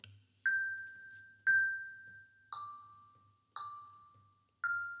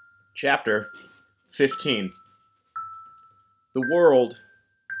Chapter 15. The world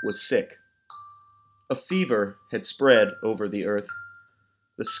was sick. A fever had spread over the earth.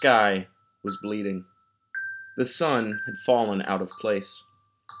 The sky was bleeding. The sun had fallen out of place.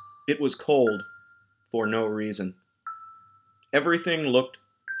 It was cold for no reason. Everything looked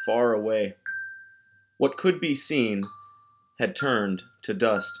far away. What could be seen had turned to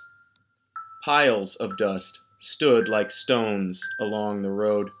dust. Piles of dust stood like stones along the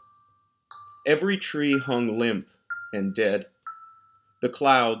road. Every tree hung limp and dead. The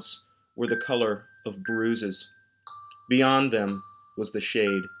clouds were the color of bruises. Beyond them was the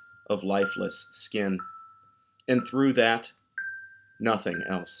shade of lifeless skin. And through that, nothing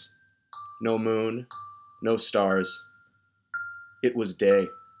else. No moon, no stars. It was day.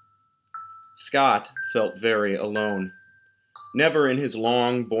 Scott felt very alone. Never in his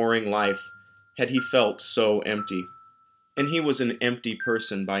long, boring life had he felt so empty. And he was an empty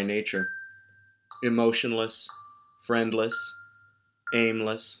person by nature. Emotionless, friendless,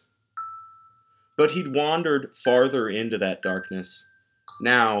 aimless. But he'd wandered farther into that darkness.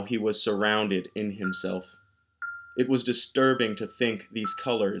 Now he was surrounded in himself. It was disturbing to think these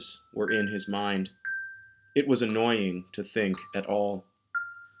colors were in his mind. It was annoying to think at all.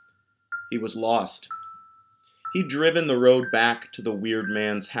 He was lost. He'd driven the road back to the weird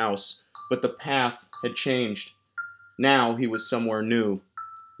man's house, but the path had changed. Now he was somewhere new,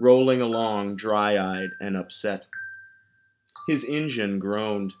 rolling along dry-eyed and upset. His engine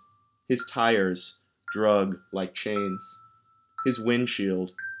groaned. His tires drug like chains. His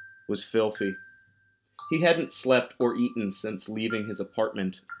windshield was filthy. He hadn't slept or eaten since leaving his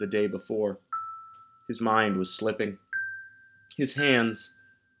apartment the day before. His mind was slipping. His hands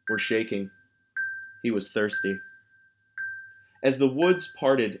were shaking. He was thirsty. As the woods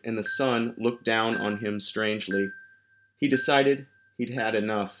parted and the sun looked down on him strangely, he decided he'd had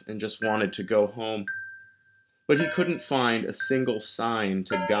enough and just wanted to go home. But he couldn't find a single sign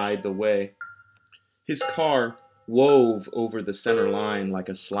to guide the way. His car wove over the center line like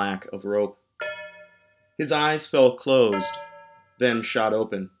a slack of rope. His eyes fell closed, then shot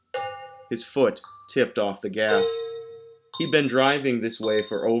open. His foot tipped off the gas. He'd been driving this way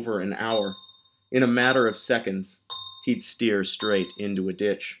for over an hour. In a matter of seconds, he'd steer straight into a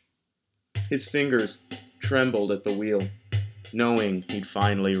ditch. His fingers trembled at the wheel, knowing he'd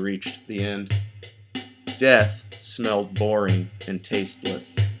finally reached the end. Death smelled boring and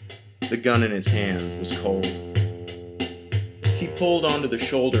tasteless. The gun in his hand was cold. He pulled onto the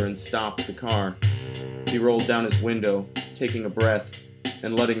shoulder and stopped the car. He rolled down his window, taking a breath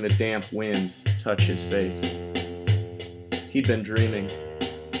and letting the damp wind touch his face. He'd been dreaming.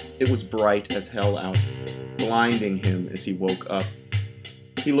 It was bright as hell out, blinding him as he woke up.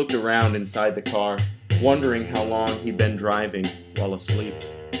 He looked around inside the car, wondering how long he'd been driving while asleep.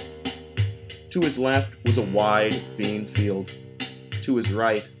 To his left was a wide bean field. To his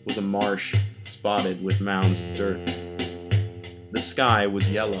right was a marsh spotted with mounds of dirt. The sky was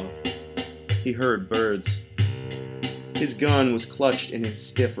yellow. He heard birds. His gun was clutched in his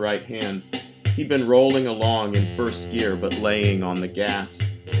stiff right hand. He'd been rolling along in first gear but laying on the gas.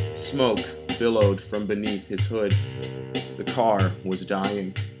 Smoke billowed from beneath his hood. The car was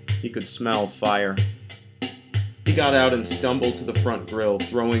dying. He could smell fire. He got out and stumbled to the front grill,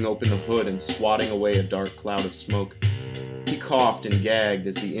 throwing open the hood and swatting away a dark cloud of smoke. He coughed and gagged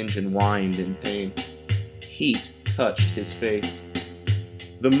as the engine whined in pain. Heat touched his face.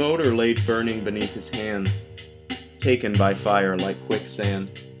 The motor lay burning beneath his hands, taken by fire like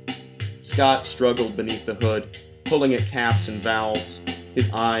quicksand. Scott struggled beneath the hood, pulling at caps and valves,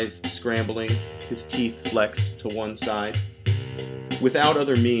 his eyes scrambling, his teeth flexed to one side. Without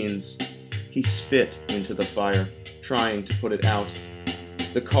other means, he spit into the fire, trying to put it out.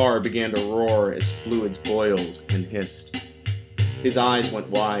 The car began to roar as fluids boiled and hissed. His eyes went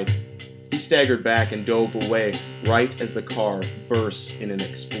wide. He staggered back and dove away right as the car burst in an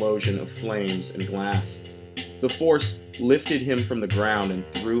explosion of flames and glass. The force lifted him from the ground and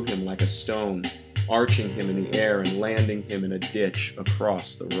threw him like a stone, arching him in the air and landing him in a ditch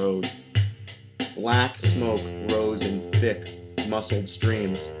across the road. Black smoke rose in thick, muscled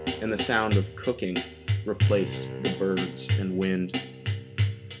streams, and the sound of cooking replaced the birds and wind.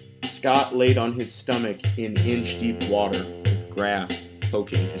 Scott laid on his stomach in inch-deep water with grass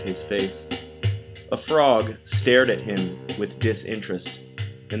poking at his face. A frog stared at him with disinterest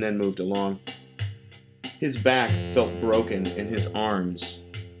and then moved along. His back felt broken and his arms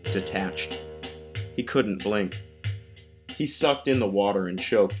detached. He couldn't blink. He sucked in the water and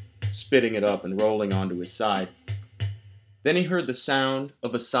choked, spitting it up and rolling onto his side. Then he heard the sound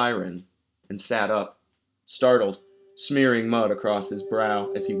of a siren and sat up, startled. smearing mud across his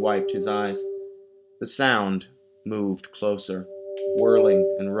brow as he wiped his eyes. The sound moved closer,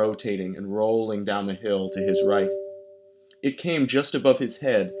 whirling and rotating and rolling down the hill to his right. It came just above his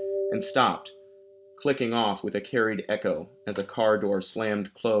head and stopped, clicking off with a carried echo as a car door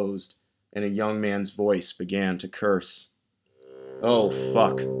slammed closed and a young man's voice began to curse. "Oh,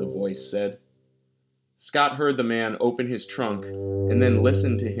 fuck," the voice said. Scott heard the man open his trunk and then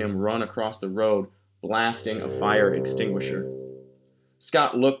listened to him run across the road, blasting a fire extinguisher.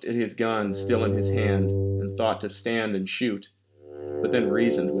 Scott looked at his gun still in his hand and thought to stand and shoot, but then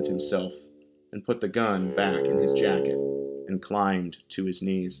reasoned with himself and put the gun back in his jacket and climbed to his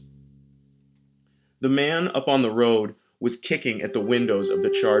knees. The man up on the road was kicking at the windows of the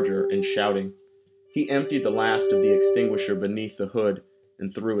Charger and shouting. He emptied the last of the extinguisher beneath the hood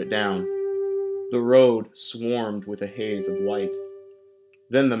and threw it down. The road swarmed with a haze of white.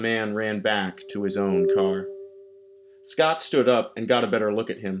 Then the man ran back to his own car. Scott stood up and got a better look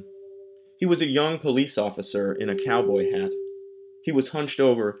at him. He was a young police officer in a cowboy hat. He was hunched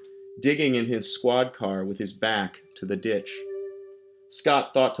over, digging in his squad car with his back to the ditch.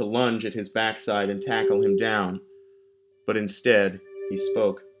 Scott thought to lunge at his backside and tackle him down, but instead he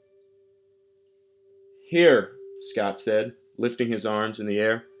spoke. "Here," Scott said, lifting his arms in the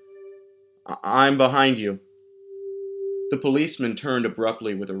air. "I'm behind you." The policeman turned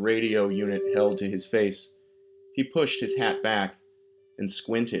abruptly with a radio unit held to his face. He pushed his hat back and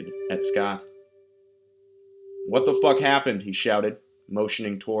squinted at Scott. "What the fuck happened?" he shouted,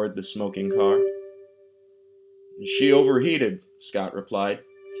 motioning toward the smoking car. "She overheated," Scott replied,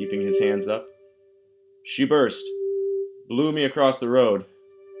 keeping his hands up. "She burst. Blew me across the road.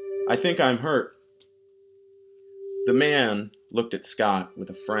 I think I'm hurt." The man looked at Scott with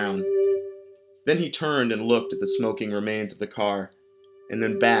a frown. Then he turned and looked at the smoking remains of the car, and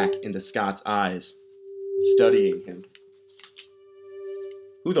then back into Scott's eyes, studying him.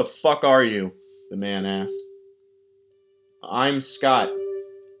 "Who the fuck are you?" the man asked. "I'm Scott.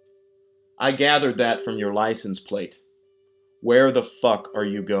 I gathered that from your license plate. Where the fuck are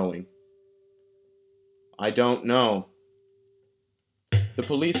you going?" "I don't know." The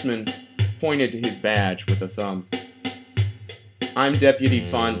policeman pointed to his badge with a thumb. "I'm Deputy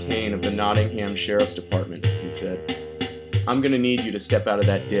Fontaine of the Nottingham Sheriff's Department," he said. "I'm gonna need you to step out of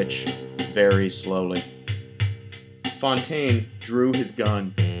that ditch very slowly." Fontaine drew his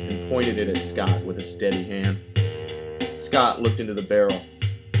gun and pointed it at Scott with a steady hand. Scott looked into the barrel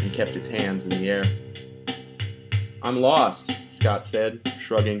and kept his hands in the air. "I'm lost," Scott said,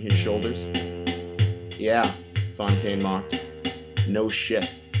 shrugging his shoulders. "Yeah," Fontaine mocked. "No shit."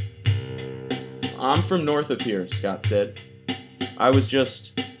 "I'm from north of here," Scott said. "I was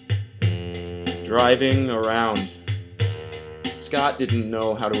just driving around." Scott didn't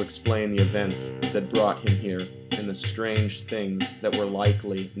know how to explain the events that brought him here and the strange things that were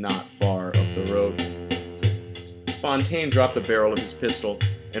likely not far up the road. Fontaine dropped the barrel of his pistol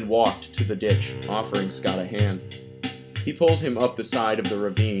and walked to the ditch, offering Scott a hand. He pulled him up the side of the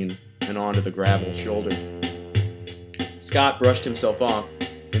ravine and onto the gravel shoulder. Scott brushed himself off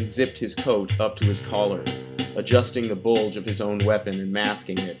and zipped his coat up to his collar, adjusting the bulge of his own weapon and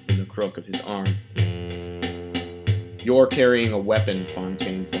masking it in the crook of his arm. "You're carrying a weapon,"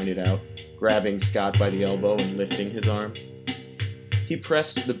 Fontaine pointed out, grabbing Scott by the elbow and lifting his arm. He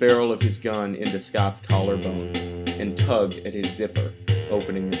pressed the barrel of his gun into Scott's collarbone and tugged at his zipper,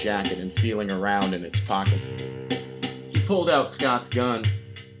 opening the jacket and feeling around in its pockets. He pulled out Scott's gun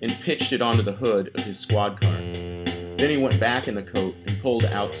and pitched it onto the hood of his squad car. Then he went back in the coat and pulled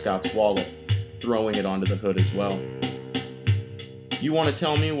out Scott's wallet, throwing it onto the hood as well. "You want to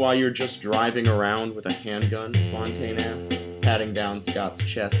tell me why you're just driving around with a handgun?" Fontaine asked, patting down Scott's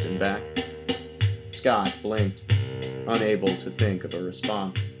chest and back. Scott blinked, unable to think of a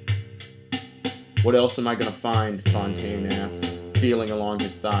response. "What else am I going to find?" Fontaine asked, feeling along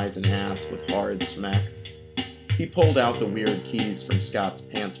his thighs and ass with hard smacks. He pulled out the weird keys from Scott's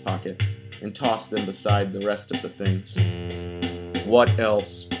pants pocket and tossed them beside the rest of the things. "What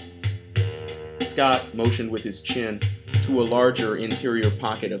else?" Scott motioned with his chin to a larger interior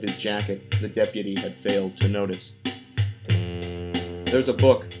pocket of his jacket the deputy had failed to notice. "There's a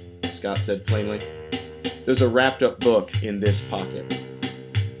book," Scott said plainly. "There's a wrapped-up book in this pocket."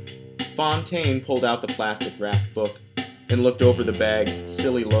 Fontaine pulled out the plastic-wrapped book and looked over the bag's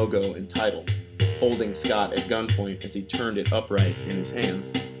silly logo and title, holding Scott at gunpoint as he turned it upright in his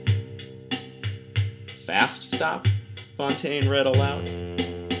hands. "Fast Stop?" Fontaine read aloud.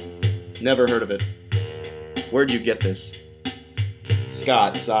 "Never heard of it. Where'd you get this?"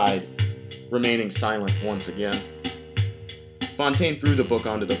 Scott sighed, remaining silent once again. Fontaine threw the book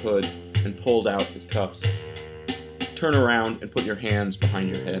onto the hood and pulled out his cuffs. Turn around and put your hands behind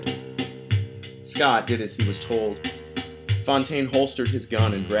your head." Scott did as he was told. Fontaine holstered his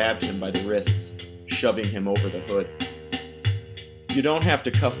gun and grabbed him by the wrists, shoving him over the hood. "You don't have to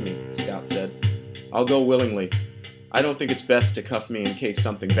cuff me," Scott said. "I'll go willingly. I don't think it's best to cuff me in case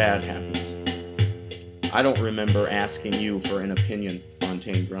something bad happens." "I don't remember asking you for an opinion,"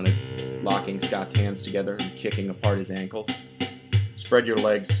 Fontaine grunted, locking Scott's hands together and kicking apart his ankles. "Spread your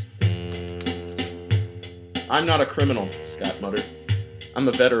legs." "I'm not a criminal," Scott muttered. "I'm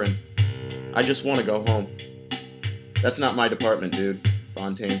a veteran. I just want to go home." "That's not my department, dude,"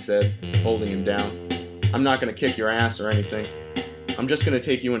 Fontaine said, holding him down. "I'm not going to kick your ass or anything. I'm just going to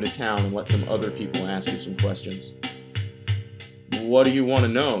take you into town and let some other people ask you some questions." "What do you want to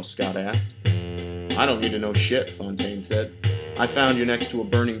know?" Scott asked. "I don't need to know shit," Fontaine said. "I found you next to a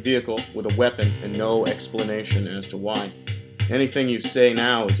burning vehicle with a weapon and no explanation as to why. Anything you say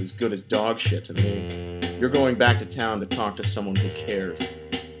now is as good as dog shit to me. You're going back to town to talk to someone who cares."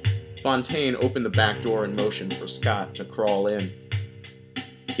 Fontaine opened the back door and motioned for Scott to crawl in.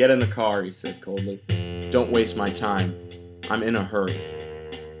 "Get in the car," he said coldly. "Don't waste my time. I'm in a hurry."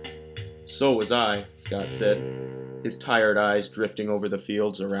 "So was I," Scott said, his tired eyes drifting over the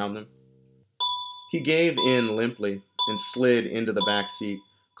fields around them. He gave in limply and slid into the back seat,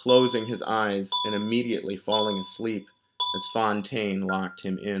 closing his eyes and immediately falling asleep as Fontaine locked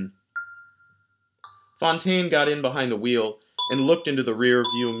him in. Fontaine got in behind the wheel and looked into the rear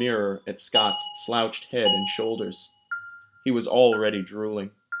view mirror at Scott's slouched head and shoulders. He was already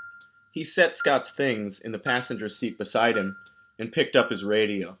drooling. He set Scott's things in the passenger seat beside him and picked up his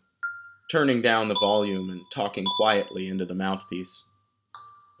radio, turning down the volume and talking quietly into the mouthpiece.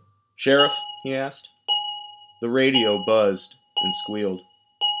 "Sheriff?" he asked. The radio buzzed and squealed.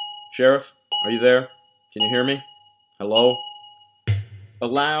 "Sheriff, are you there? Can you hear me? Hello?" A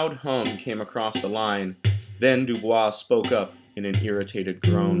loud hum came across the line. Then Dubois spoke up in an irritated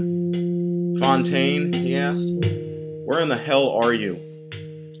groan. "Fontaine?" he asked. "Where in the hell are you?"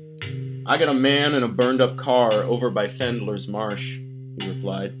 "I got a man in a burned-up car over by Fendler's Marsh," he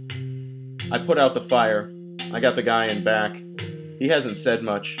replied. "I put out the fire. I got the guy in back. He hasn't said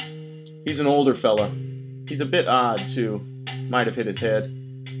much. He's an older fella. He's a bit odd, too. Might have hit his head.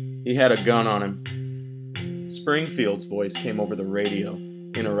 He had a gun on him." Springfield's voice came over the radio,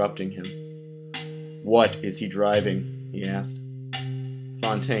 interrupting him. "What is he driving?" he asked.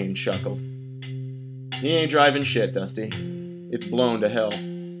 Fontaine chuckled. "He ain't driving shit, Dusty. It's blown to hell.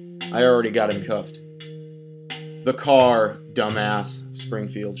 I already got him cuffed." "The car, dumbass,"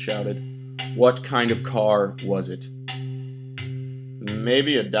 Springfield shouted. "What kind of car was it?"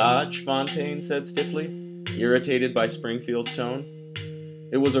 "Maybe a Dodge," Fontaine said stiffly, irritated by Springfield's tone.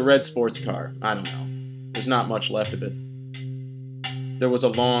 "It was a red sports car. I don't know. There's not much left of it." There was a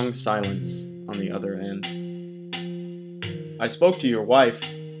long silence on the other end. "I spoke to your wife,"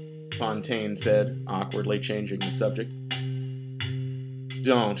 Fontaine said, awkwardly changing the subject.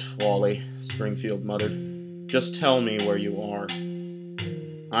 "Don't, Wally," Springfield muttered. "Just tell me where you are."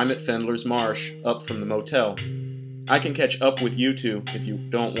 "I'm at Fendler's Marsh, up from the motel. I can catch up with you two if you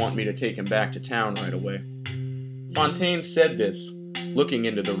don't want me to take him back to town right away." Fontaine said this, looking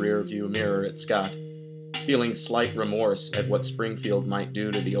into the rear-view mirror at Scott, feeling slight remorse at what Springfield might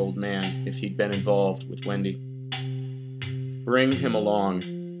do to the old man if he'd been involved with Wendy. "Bring him along,"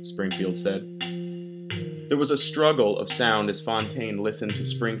 Springfield said. There was a struggle of sound as Fontaine listened to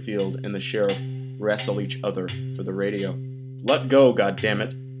Springfield and the sheriff wrestle each other for the radio. "Let go,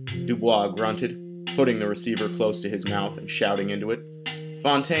 goddammit," Dubois grunted, putting the receiver close to his mouth and shouting into it.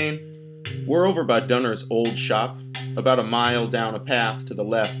 "Fontaine, we're over by Dunner's old shop, about a mile down a path to the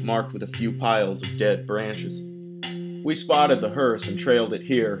left marked with a few piles of dead branches. We spotted the hearse and trailed it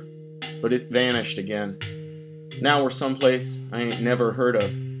here, but it vanished again. Now we're someplace I ain't never heard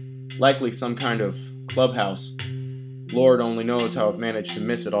of, likely some kind of clubhouse. Lord only knows how I've managed to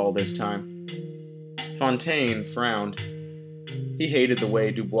miss it all this time." Fontaine frowned. He hated the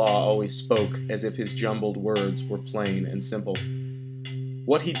way Dubois always spoke as if his jumbled words were plain and simple.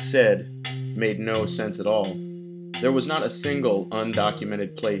 What he'd said made no sense at all. There was not a single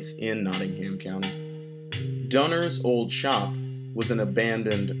undocumented place in Nottingham County. Dunner's old shop was an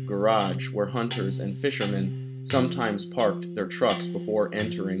abandoned garage where hunters and fishermen sometimes parked their trucks before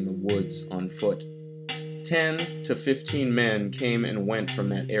entering the woods on foot. 10 to 15 men came and went from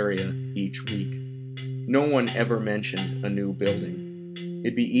that area each week. No one ever mentioned a new building.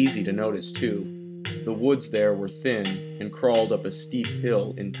 It'd be easy to notice, too. The woods there were thin and crawled up a steep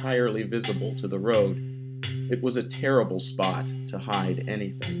hill entirely visible to the road. It was a terrible spot to hide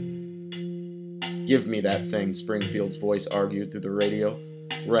anything. "Give me that thing," Springfield's voice argued through the radio,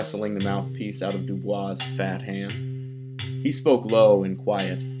 wrestling the mouthpiece out of Dubois' fat hand. He spoke low and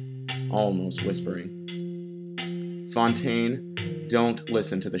quiet, almost whispering. Fontaine, don't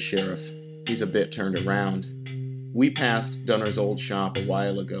listen to the sheriff. He's a bit turned around. We passed Dunner's old shop a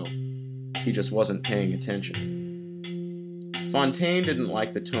while ago. He just wasn't paying attention. Fontaine didn't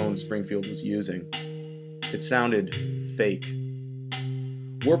like the tone Springfield was using. It sounded fake.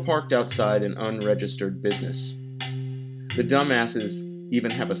 We're parked outside an unregistered business. The dumbasses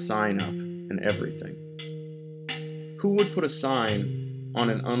even have a sign up and everything. Who would put a sign on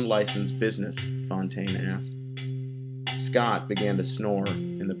an unlicensed business? Fontaine asked. Scott began to snore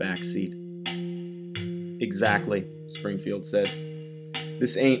in the back seat. Exactly, Springfield said.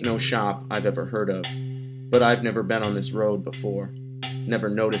 This ain't no shop I've ever heard of, but I've never been on this road before. Never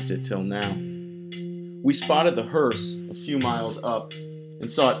noticed it till now. We spotted the hearse a few miles up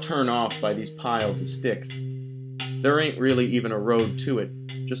and saw it turn off by these piles of sticks. There ain't really even a road to it,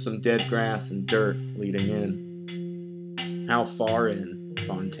 just some dead grass and dirt leading in. How far in?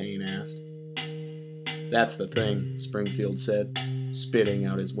 Fontaine asked. That's the thing, Springfield said, spitting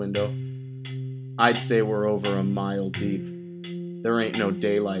out his window. I'd say we're over a mile deep. There ain't no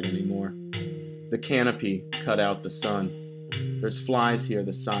daylight anymore. The canopy cut out the sun. There's flies here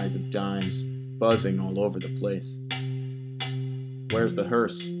the size of dimes, buzzing all over the place. Where's the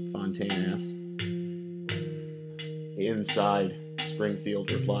hearse? Fontaine asked. Inside,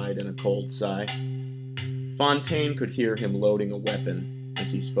 Springfield replied in a cold sigh. Fontaine could hear him loading a weapon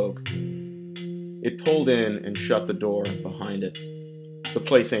as he spoke. It pulled in and shut the door behind it. The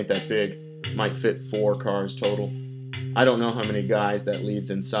place ain't that big. Might fit 4 cars total. I don't know how many guys that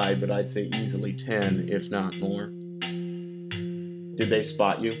leaves inside, but I'd say easily 10, if not more. Did they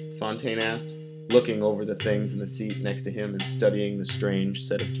spot you? Fontaine asked, looking over the things in the seat next to him and studying the strange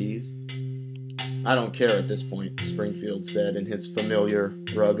set of keys. I don't care at this point, Springfield said in his familiar,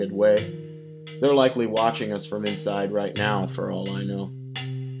 rugged way. They're likely watching us from inside right now, for all I know.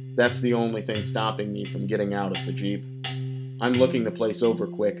 That's the only thing stopping me from getting out of the Jeep. I'm looking the place over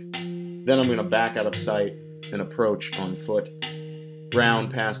quick. Then I'm going to back out of sight and approach on foot.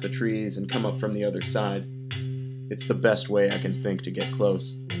 Round past the trees and come up from the other side. It's the best way I can think to get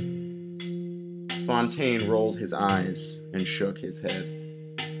close. Fontaine rolled his eyes and shook his head.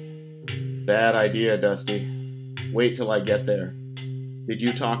 Bad idea, Dusty. Wait till I get there. Did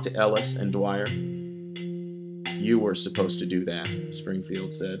you talk to Ellis and Dwyer? You were supposed to do that,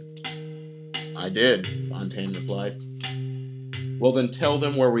 Springfield said. I did, Fontaine replied. Well, then tell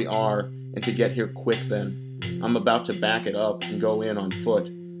them where we are and to get here quick then. I'm about to back it up and go in on foot.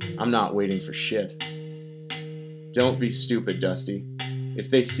 I'm not waiting for shit. Don't be stupid, Dusty.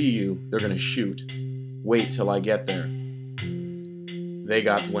 If they see you, they're gonna shoot. Wait till I get there. They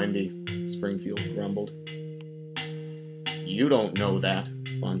got Wendy, Springfield grumbled. You don't know that,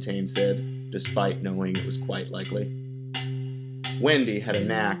 Fontaine said, despite knowing it was quite likely. Wendy had a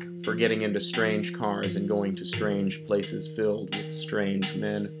knack for getting into strange cars and going to strange places filled with strange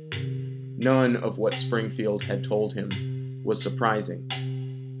men. None of what Springfield had told him was surprising,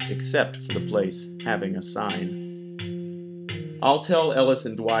 except for the place having a sign. I'll tell Ellis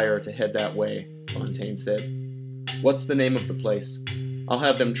and Dwyer to head that way, Fontaine said. What's the name of the place? I'll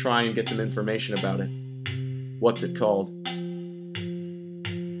have them try and get some information about it. What's it called?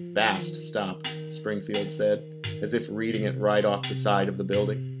 Fast Stop, Springfield said, as if reading it right off the side of the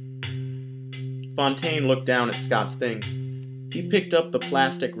building. Fontaine looked down at Scott's things. He picked up the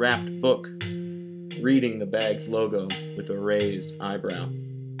plastic-wrapped book, reading the bag's logo with a raised eyebrow.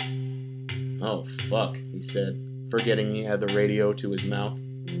 Oh, fuck, he said, forgetting he had the radio to his mouth.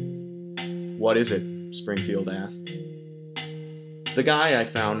 What is it? Springfield asked. The guy I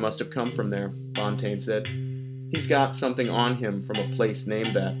found must have come from there, Fontaine said. He's got something on him from a place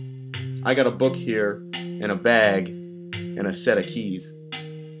named that. I got a book here, and a bag, and a set of keys.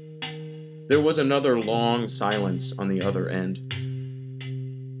 There was another long silence on the other end.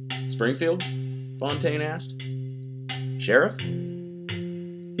 Springfield? Fontaine asked. Sheriff?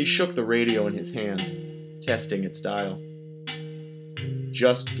 He shook the radio in his hand, testing its dial.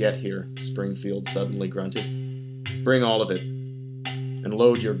 Just get here, Springfield suddenly grunted. Bring all of it, and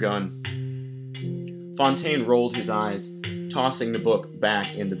load your gun. Fontaine rolled his eyes, tossing the book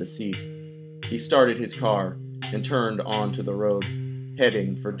back into the seat. He started his car and turned onto the road,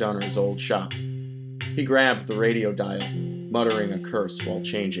 heading for Dunner's old shop. He grabbed the radio dial, muttering a curse while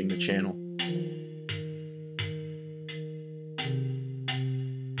changing the channel.